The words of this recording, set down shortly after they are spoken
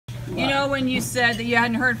You know when you said that you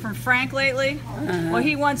hadn't heard from Frank lately? Well,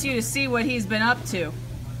 he wants you to see what he's been up to.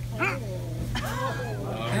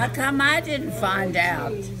 How come I didn't find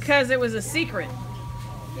out? Because it was a secret.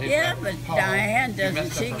 Yeah, but Diane,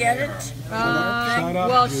 doesn't she get it? Well,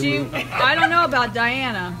 I don't know about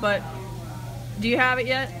Diana, but do you have it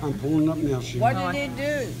yet? I'm pulling up now, Sheila. What did he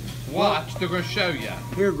do? Watch, they're going to show you.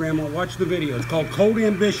 Here, Grandma, watch the video. It's called Cold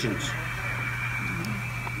Ambitions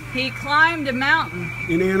He climbed a mountain.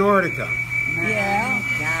 in Antarctica. Yeah.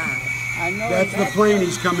 God. I know That's the plane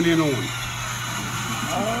he's coming in on.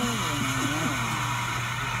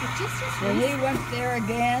 So he went there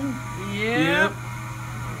again? Yeah.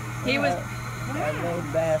 He was. That little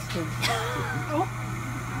bastard.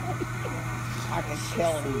 I could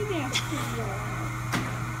kill him.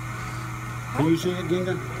 Can you see it,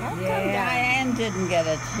 Ginga? How come Diane didn't get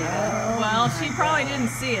it, Sheila? Well, she probably didn't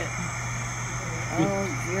see it. Oh,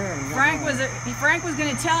 dear. Frank was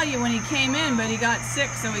going to tell you when he came in, but he got sick,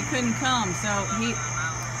 so he couldn't come. So he.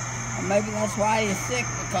 Maybe that's why he's sick,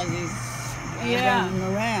 because he's running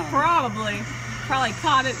around. Probably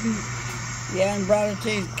caught it and. Yeah, and brought it to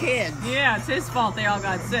his kids. Yeah, it's his fault they all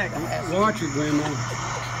got sick. Watch it, Grandma.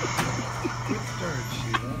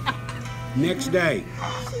 Next day.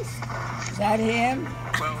 Is that him?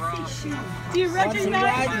 Do you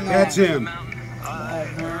recognize him? That's him. Oh,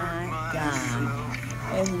 my God.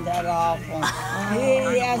 Isn't that awful?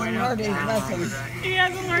 He hasn't learned his lessons. He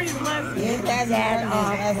hasn't learned his lesson. He hasn't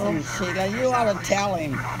learned his lessons, Sheila. You ought to tell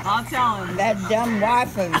him. I'll tell him. That dumb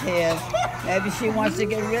wife of his, maybe she wants to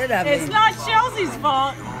get rid of him. It's not Chelsea's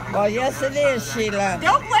fault. Well, yes, it is, Sheila.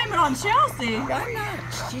 Don't blame it on Chelsea. Why not?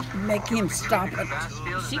 She can make him stop it.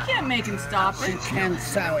 She can't make him stop She it. can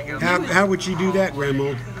so. How would she do that,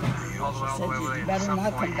 Grandma? She said, you better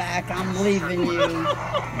not come back. I'm leaving you.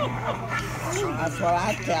 That's what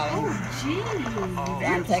I tell him.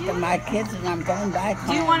 I'm taking my kids and I'm going back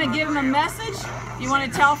home. Do you want to give him a message? Do you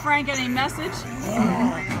want to tell Frank any message?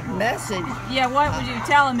 Yeah. Message? Yeah, what would you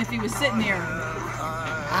tell him if he was sitting here?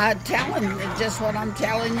 I'd tell him just what I'm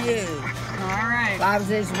telling you. All right. If I was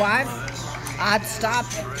his wife, I'd stop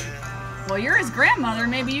it. Well, you're his grandmother.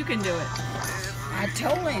 Maybe you can do it. I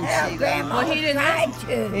told him. Grandma Well, he didn't tried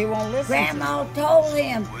to. He won't listen. Grandma told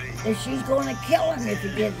him that she's going to kill him if he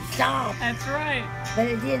didn't stop. That's right. But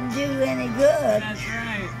it didn't do any good. That's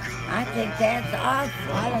right. I think that's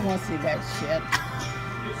awful. I don't want to see that shit.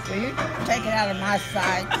 So you take it out of my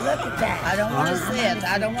sight. Look at that. I don't want to see it.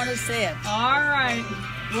 I don't want to see it. All right.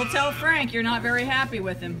 We'll tell Frank you're not very happy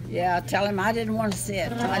with him. Yeah, tell him I didn't want to see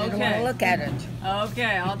it. I didn't want to look at it.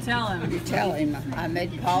 Okay, I'll tell him. You tell him I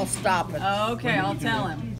made Paul stop it. Okay, I'll tell him.